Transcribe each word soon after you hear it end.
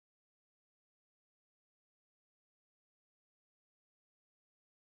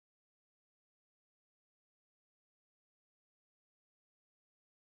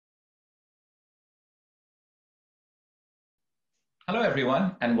Hello,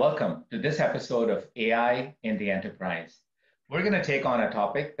 everyone, and welcome to this episode of AI in the Enterprise. We're going to take on a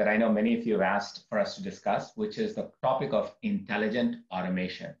topic that I know many of you have asked for us to discuss, which is the topic of intelligent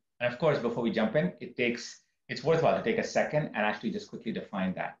automation. And of course, before we jump in, it's worthwhile to take a second and actually just quickly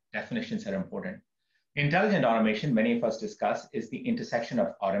define that. Definitions are important. Intelligent automation, many of us discuss, is the intersection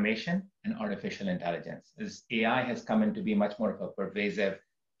of automation and artificial intelligence. As AI has come in to be much more of a pervasive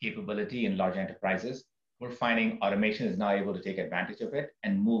capability in large enterprises, we're finding automation is now able to take advantage of it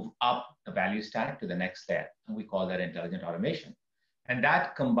and move up the value stack to the next layer. And we call that intelligent automation. And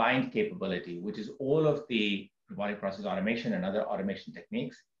that combined capability, which is all of the robotic process automation and other automation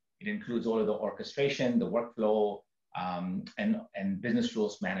techniques, it includes all of the orchestration, the workflow, and business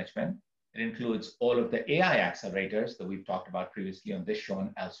rules management. It includes all of the AI accelerators that we've talked about previously on this show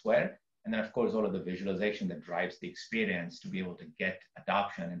and elsewhere. And then, of course, all of the visualization that drives the experience to be able to get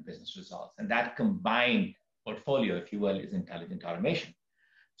adoption and business results. And that combined portfolio, if you will, is intelligent automation.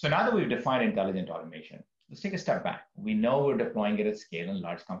 So now that we've defined intelligent automation, let's take a step back. We know we're deploying it at scale in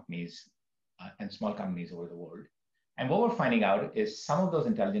large companies and small companies over the world. And what we're finding out is some of those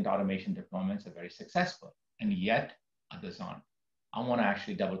intelligent automation deployments are very successful, and yet others aren't. I want to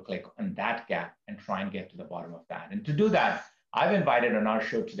actually double click on that gap and try and get to the bottom of that. And to do that, I've invited on our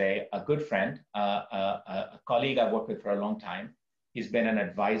show today a good friend, a colleague I've worked with for a long time. He's been an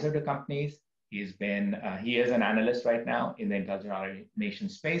advisor to companies. He is an analyst right now in the intelligent automation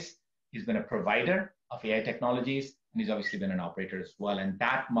space. He's been a provider of AI technologies, and he's obviously been an operator as well. And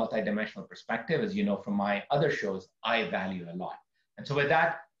that multidimensional perspective, as you know from my other shows, I value a lot. And so with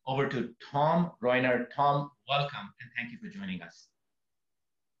that, over to Tom Reuner. Tom, welcome, and thank you for joining us.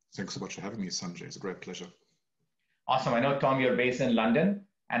 Thanks so much for having me, Sanjay. It's a great pleasure. Awesome. I know, Tom, you're based in London,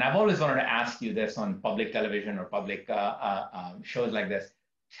 and I've always wanted to ask you this on public television or public shows like this.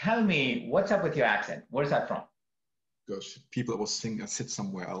 Tell me, what's up with your accent? Where's that from? Gosh, people always think I sit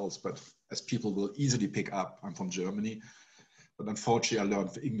somewhere else, but as people will easily pick up, I'm from Germany. But unfortunately, I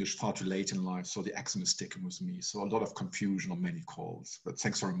learned English far too late in life, so the accent is sticking with me. So a lot of confusion on many calls, but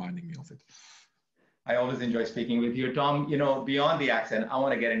thanks for reminding me of it. I always enjoy speaking with you, Tom. You know, beyond the accent, I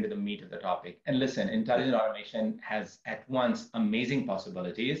want to get into the meat of the topic. And listen, intelligent automation has at once amazing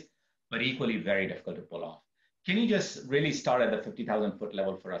possibilities, but equally very difficult to pull off. Can you just really start at the 50,000 foot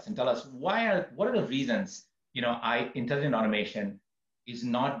level for us and tell us what are the reasons, intelligent automation is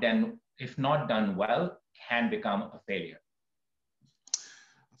not done, if not done well, can become a failure?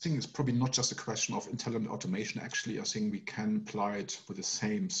 I think it's probably not just a question of intelligent automation. Actually, I think we can apply it with the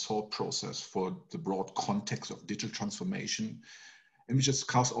same thought process for the broad context of digital transformation. And we just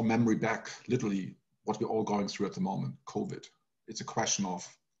cast our memory back, literally what we're all going through at the moment, COVID. It's a question of,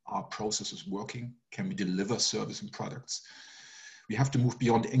 are processes working? Can we deliver service and products? We have to move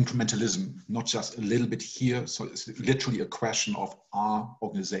beyond incrementalism, not just a little bit here. So it's literally a question of, our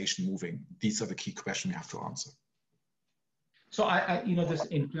organization moving? These are the key questions we have to answer. So this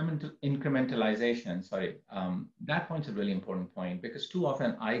incrementalization, that point's a really important point, because too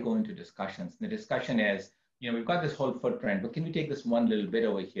often I go into discussions. The discussion is, we've got this whole footprint, but can we take this one little bit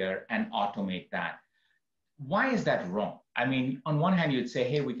over here and automate that? Why is that wrong? I mean, on one hand, you'd say,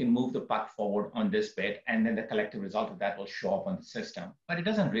 hey, we can move the puck forward on this bit, and then the collective result of that will show up on the system. But it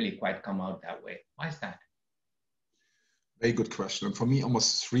doesn't really quite come out that way. Why is that? Very good question. And for me,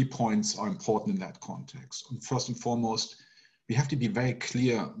 almost 3 points are important in that context. And first and foremost, we have to be very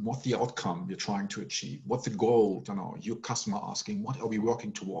clear what the outcome we're trying to achieve, what the goal, your customer asking, what are we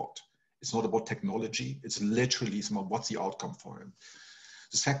working toward? It's not about technology. It's literally about what's the outcome for him.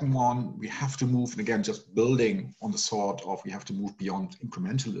 The second one, we have to move, and again, just building on the thought of we have to move beyond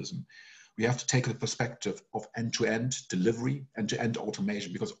incrementalism. We have to take the perspective of end-to-end delivery, end-to-end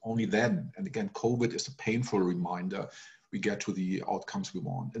automation, because only then, and again, COVID is a painful reminder, we get to the outcomes we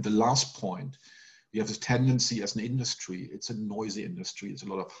want. And the last point, we have this tendency as an industry, it's a noisy industry, it's a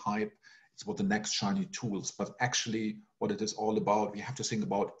lot of hype, it's about the next shiny tools, but actually what it is all about, we have to think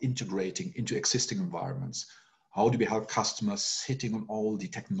about integrating into existing environments. How do we help customers sitting on all the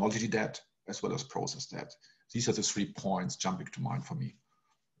technology debt as well as process debt? These are the 3 points jumping to mind for me.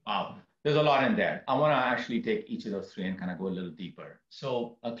 Wow, there's a lot in there. I want to actually take each of those 3 and kind of go a little deeper.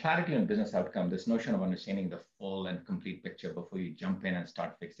 So a clarity on business outcome, this notion of understanding the full and complete picture before you jump in and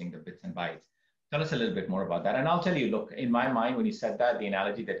start fixing the bits and bytes. Tell us a little bit more about that. And I'll tell you, look, in my mind, when you said that, the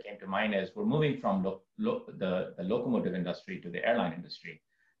analogy that came to mind is we're moving from the locomotive industry to the airline industry.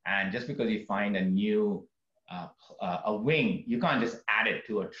 And just because you find a new a wing, you can't just add it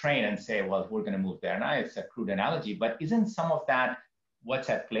to a train and say, well, we're going to move there. Now it's a crude analogy, but isn't some of that what's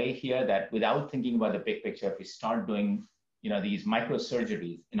at play here, that without thinking about the big picture, if we start doing these micro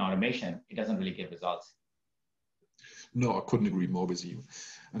surgeries in automation, it doesn't really give results? No, I couldn't agree more with you.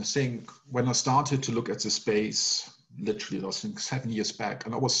 And I think when I started to look at the space, literally, I think 7 years back,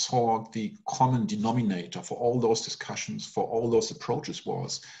 and I was saw the common denominator for all those discussions, for all those approaches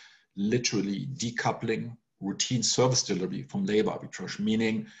was literally decoupling routine service delivery from labor arbitrage,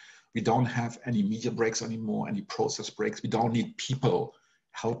 meaning we don't have any media breaks anymore, any process breaks. We don't need people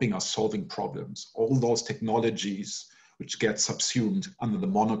helping us solving problems. All those technologies which get subsumed under the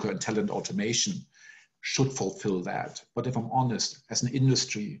moniker intelligent automation should fulfill that. But if I'm honest, as an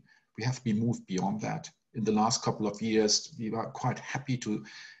industry, we have been moved beyond that. In the last couple of years, we are quite happy to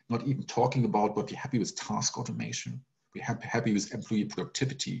not even talking about, but we're happy with task automation. We're happy with employee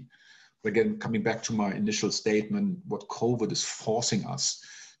productivity. But again, coming back to my initial statement, what COVID is forcing us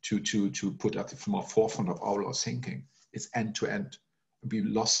to put at from our forefront of our thinking is end to end. We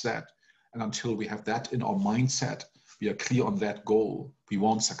lost that. And until we have that in our mindset, we are clear on that goal, we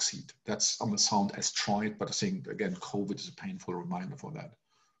won't succeed. That's on the sound as tried, but I think, again, COVID is a painful reminder for that.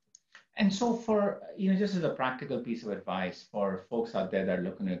 And so for, just as a practical piece of advice for folks out there that are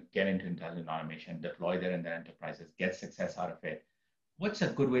looking to get into intelligent automation, deploy that in their enterprises, get success out of it, what's a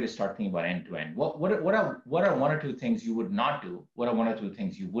good way to start thinking about end-to-end? What are one or two things you would not do? What are one or two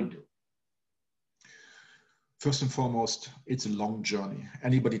things you would do? First and foremost, it's a long journey.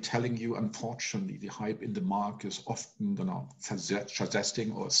 Anybody telling you, unfortunately, the hype in the market is often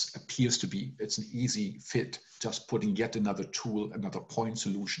suggesting or appears to be, it's an easy fit, just putting yet another tool, another point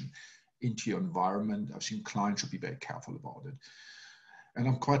solution into your environment. I think clients should be very careful about it. And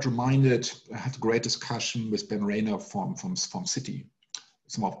I'm quite reminded, I had a great discussion with Tom Reuner from Citi,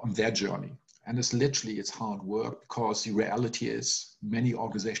 on their journey. And it's hard work because the reality is many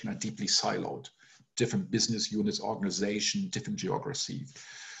organizations are deeply siloed. Different business units, organization, different geography.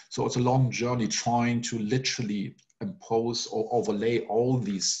 So it's a long journey trying to literally impose or overlay all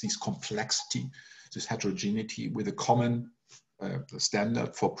these complexity, this heterogeneity with a common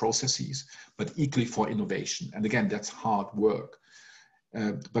standard for processes, but equally for innovation. And again, that's hard work.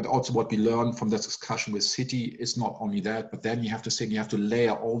 But also what we learned from that discussion with Citi is not only that, but then you have to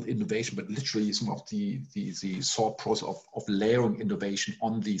layer all the innovation, but literally some of the thought process of layering innovation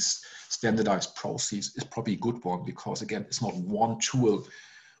on these standardized processes is probably a good one, because again, it's not one tool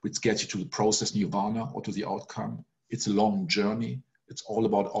which gets you to the process nirvana or to the outcome. It's a long journey. It's all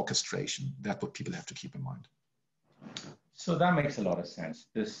about orchestration. That's what people have to keep in mind. So that makes a lot of sense.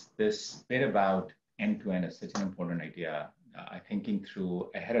 This bit about end-to-end is such an important idea. Thinking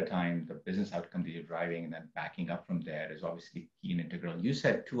through ahead of time the business outcome that you're driving and then backing up from there is obviously key and integral. You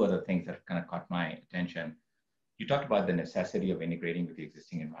said two other things that kind of caught my attention. You talked about the necessity of integrating with the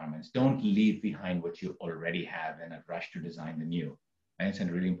existing environments. Don't leave behind what you already have in a rush to design the new. I think it's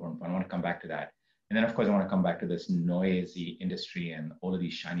a really important point. I want to come back to that. And then, of course, I want to come back to this noisy industry and all of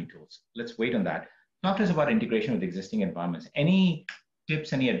these shiny tools. Let's wait on that. Talk to us about integration with existing environments. Any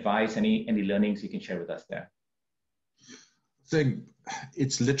tips, any advice, any learnings you can share with us there? I think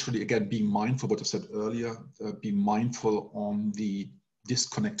it's literally, again, being mindful, what I said earlier, be mindful on the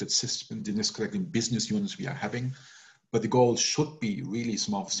disconnected system, the disconnected business units we are having. But the goal should be really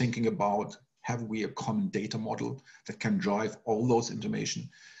smart, thinking about, have we a common data model that can drive all those information?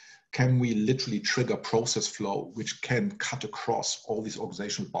 Can we literally trigger process flow, which can cut across all these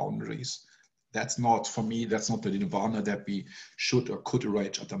organizational boundaries? That's not, for me, that's not the nirvana that we should or could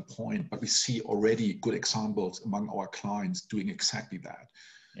reach at that point, but we see already good examples among our clients doing exactly that.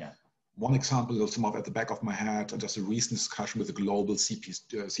 Yeah. One example is at the back of my head, just a recent discussion with a global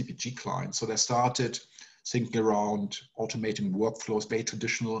CPG client. So they started thinking around automating workflows, very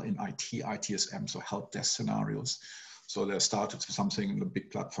traditional in IT, ITSM, so help desk scenarios. So they started with something in the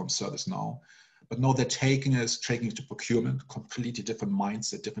big platform ServiceNow. But now they're taking it to procurement, completely different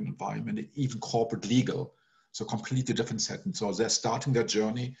mindset, different environment, even corporate legal, so completely different setting. So they're starting their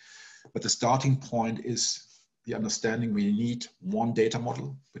journey, but the starting point is the understanding we need one data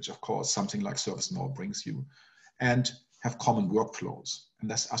model, which of course something like ServiceNow brings you, and have common workflows. And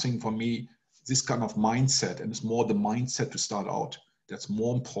that's, I think for me, this kind of mindset, and it's more the mindset to start out, that's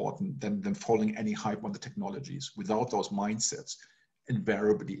more important than following any hype on the technologies. Without those mindsets,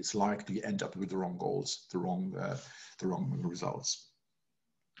 invariably it's likely to end up with the wrong goals, the wrong results.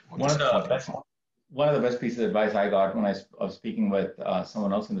 One of the best pieces of advice I got when I was speaking with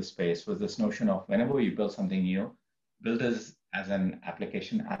someone else in the space was this notion of whenever you build something new, build it as an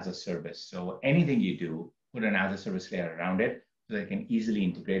application as a service. So anything you do, put an as a service layer around it so that it can easily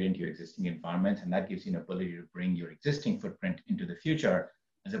integrate into your existing environment. And that gives you an ability to bring your existing footprint into the future,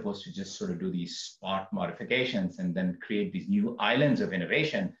 as opposed to just sort of do these spot modifications and then create these new islands of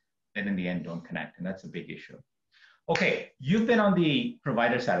innovation that in the end don't connect. And that's a big issue. Okay, you've been on the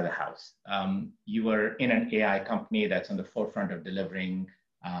provider side of the house. You were in an AI company that's on the forefront of delivering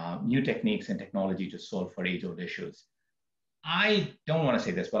new techniques and technology to solve for age-old issues. I don't want to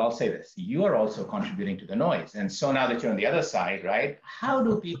say this, but I'll say this. You are also contributing to the noise. And so now that you're on the other side, right, how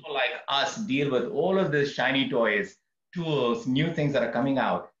do people like us deal with all of these shiny toys, tools, new things that are coming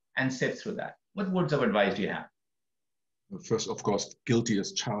out and sift through that? What words of advice do you have? First, of course, guilty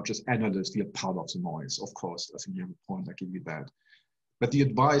as charged as analysts, we are part of the noise. Of course, I think you have a point, I give you that. But the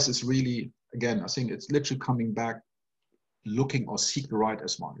advice is really, again, I think it's literally coming back, looking or seek the right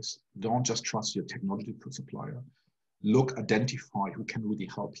advice. Don't just trust your technology supplier. Look, identify who can really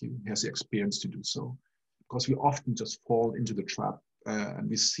help you, has the experience to do so. Because we often just fall into the trap and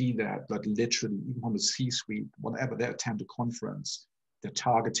we see that literally, even on the C-suite, whenever they attend a conference, they're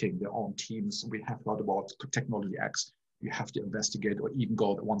targeting their own teams. We have heard about technology X. You have to investigate or even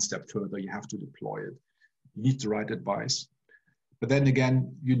go one step further. You have to deploy it. You need the right advice. But then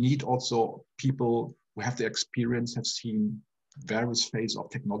again, you need also people who have the experience, have seen various phases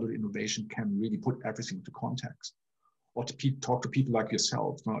of technology innovation, can really put everything into context. Or to talk to people like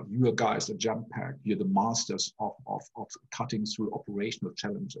yourself. You are guys at Genpact, you're the masters of cutting through operational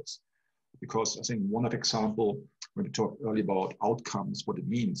challenges. Because I think one example, when we talked earlier about outcomes, what it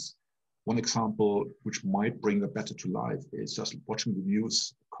means, one example which might bring that better to life is just watching the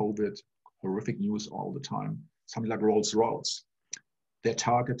news, COVID, horrific news all the time. Something like Rolls-Royce. They're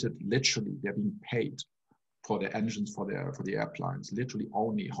targeted, literally, they're being paid for their engines, for the airplanes, literally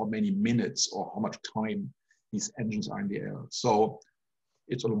only how many minutes or how much time these engines are in the air. So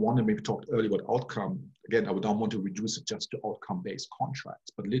it's on one hand, maybe talked earlier about outcome. Again, I would not want to reduce it just to outcome-based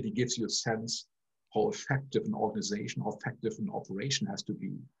contracts, but literally gives you a sense how effective an organization, how effective an operation has to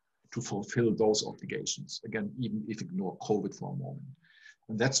be to fulfill those obligations. Again, even if you ignore COVID for a moment.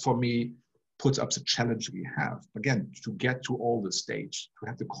 And that's, for me, puts up the challenge we have. Again, to get to all the stage, to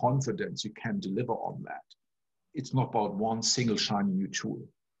have the confidence you can deliver on that. It's not about one single shiny new tool.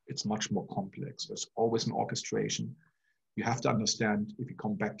 It's much more complex. There's always an orchestration. You have to understand, if you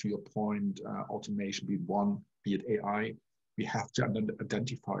come back to your point, automation, be it one, be it AI, we have to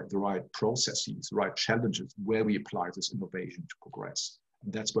identify the right processes, the right challenges, where we apply this innovation to progress.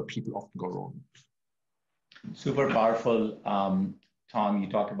 And that's where people often go wrong. Super powerful. Tom, you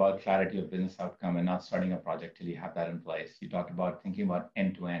talked about clarity of business outcome and not starting a project till you have that in place. You talked about thinking about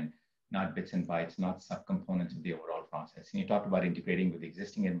end-to-end, not bits and bytes, not subcomponents of the overall process. And you talked about integrating with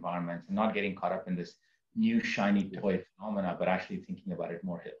existing environments and not getting caught up in this new shiny toy phenomena, but actually thinking about it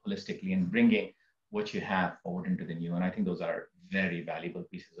more holistically and bringing what you have forward into the new. And I think those are very valuable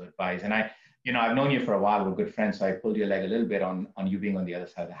pieces of advice. And I've known you for a while, we're good friends, so I pulled your leg a little bit on you being on the other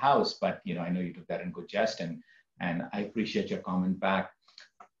side of the house, but I know you took that in good jest, and I appreciate your comment back.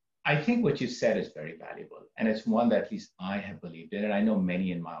 I think what you said is very valuable, and it's one that at least I have believed in, and I know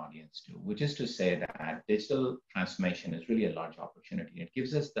many in my audience too, which is to say that digital transformation is really a large opportunity. It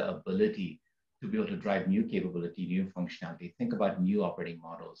gives us the ability to be able to drive new capability, new functionality, think about new operating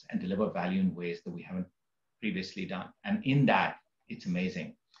models, and deliver value in ways that we haven't previously done. And in that, it's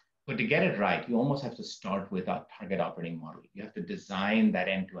amazing. But to get it right, you almost have to start with a target operating model. You have to design that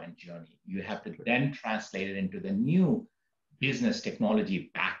end-to-end journey. You have to then translate it into the new business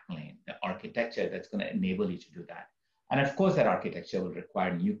technology backplane, the architecture that's going to enable you to do that. And of course, that architecture will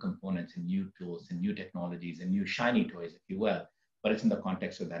require new components and new tools and new technologies and new shiny toys, if you will. But it's in the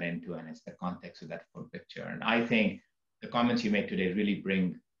context of that end-to-end. It's the context of that full picture. And I think the comments you made today really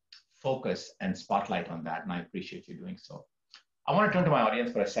bring focus and spotlight on that. And I appreciate you doing so. I want to turn to my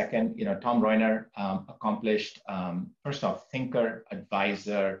audience for a second. Tom Reuner, accomplished, first off, thinker,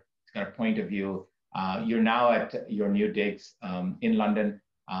 advisor, he's got a point of view. You're now at your new digs in London.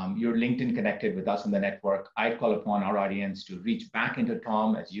 You're LinkedIn connected with us on the network. I call upon our audience to reach back into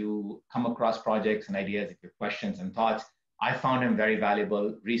Tom as you come across projects and ideas, if you have questions and thoughts. I found him very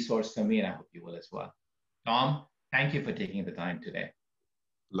valuable resource for me, and I hope you will as well. Tom, thank you for taking the time today.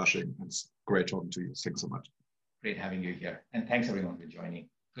 Lushing, it's great talking to you. Thanks so much. Great having you here. And thanks everyone for joining.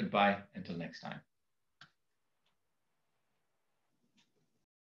 Goodbye until next time.